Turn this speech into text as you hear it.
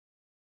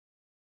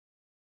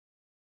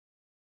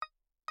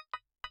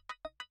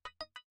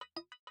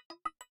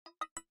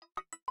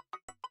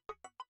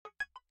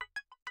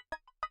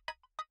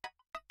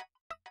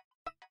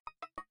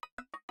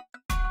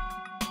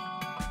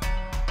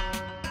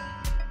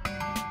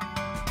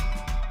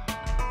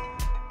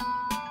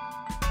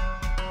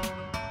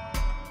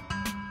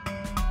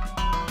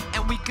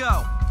we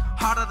go.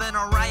 Harder than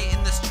a riot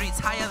in the streets,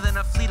 higher than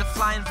a fleet of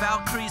flying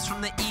Valkyries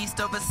from the east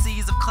over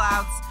seas of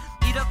clouds.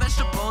 Eat our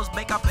vegetables,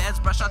 make our beds,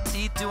 brush our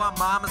teeth, do our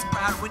mamas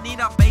proud. We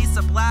need our bass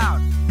up loud.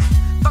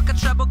 Fuck a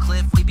treble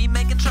cliff, we be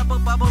making trouble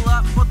bubble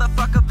up for the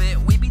fuck of it.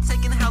 We be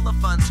taking hella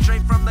fun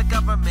straight from the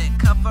government.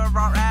 Cover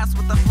our ass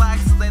with the flag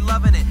so they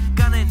loving it.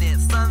 Gunning it,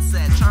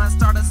 sunset, trying to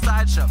start a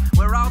sideshow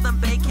where all them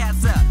bay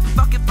cats up.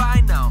 Fuck if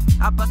I know,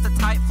 I bust a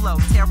tight flow,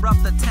 tear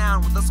up the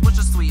town with a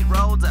switcher suite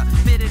rolled up,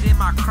 fitted in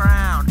my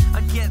crown.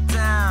 I get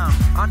down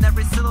on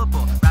every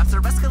syllable. Raps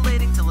are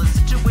escalating till a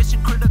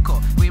situation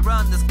critical. We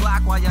run this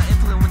block while your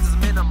influence is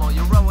minimal.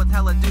 You roll with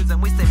hella dudes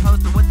and we stay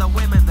posted with the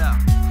women though.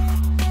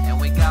 And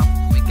we go,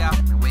 and we go,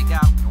 and we go,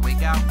 and we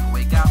go, and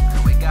we go,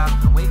 and we go,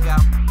 and we go,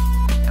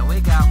 and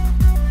we go,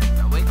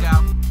 and we go,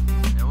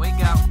 and we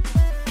go.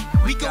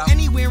 We go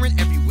anywhere and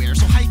everywhere,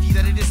 so hypey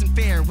that it isn't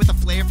fair. With a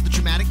flair for the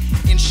dramatic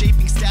and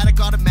shaping static,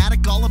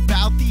 automatic, all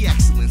about the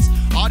excellence.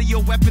 Audio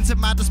weapons at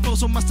my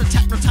disposal, must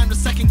attack, no time to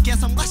second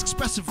guess. I'm less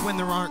expressive when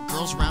there aren't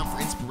girls around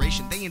for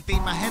inspiration. They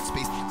invade my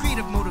headspace,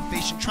 creative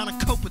motivation, trying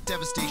to cope with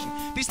devastation.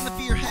 Facing the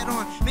fear head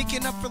on,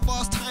 making up for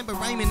lost time by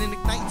rhyming and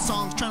igniting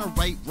songs, trying to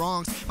right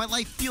wrongs. My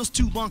life feels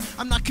too long,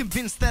 I'm not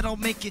convinced that I'll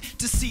make it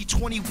to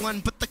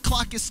C21, but the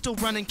clock is still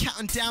running,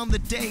 counting down the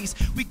days.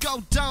 We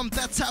go dumb,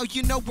 that's how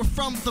you know we're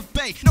from the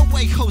Bay. No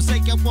way, Jose,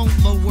 I won't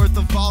lower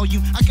the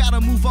volume. I gotta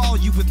move all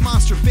you with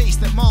monster bass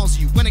that mauls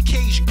you. When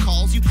occasion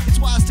calls you, it's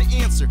wise to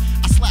answer.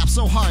 I slap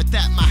so hard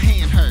that my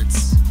hand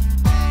hurts.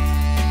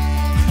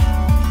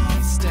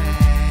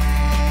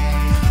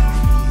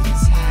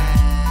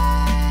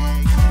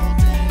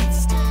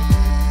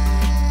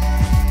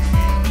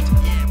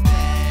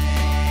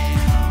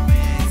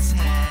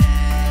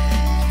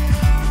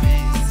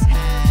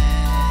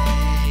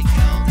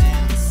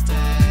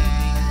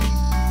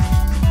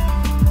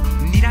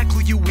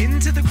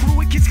 To the crew,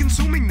 it keeps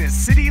consuming this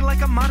city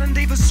like a modern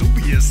day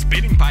Vesuvius.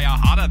 Spitting fire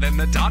hotter than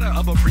the daughter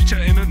of a preacher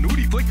in a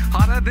nudie flick.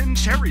 Hotter than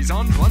cherries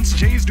on blunts,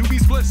 J's, doobie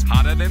splits.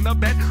 Hotter than the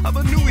bed of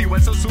a newlywed,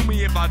 so sue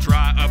me if I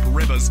dry up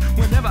rivers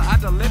whenever I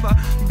deliver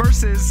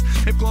verses.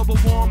 If global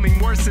warming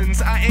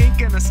worsens, I ain't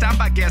gonna stop,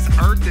 I guess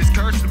Earth is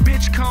cursed.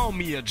 Bitch, call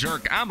me a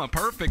jerk, I'm a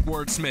perfect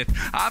wordsmith.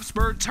 I've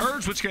spurred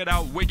turds which get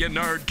outwit your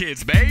nerd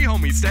kids. Bay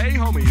homies, stay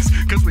homies,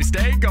 cause we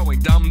stay going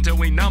dumb till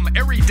we numb.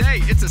 Every day,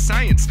 it's a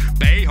science.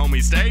 Bay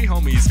homies, stay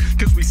homies,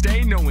 cause we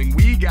stay knowing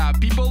we got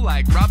people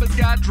like robbers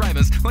got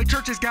drivers, like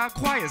churches got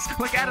choirs,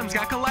 like Adams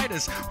got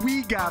colliders.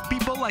 We got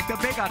people like the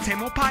Vega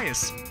Tamo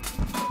Pius.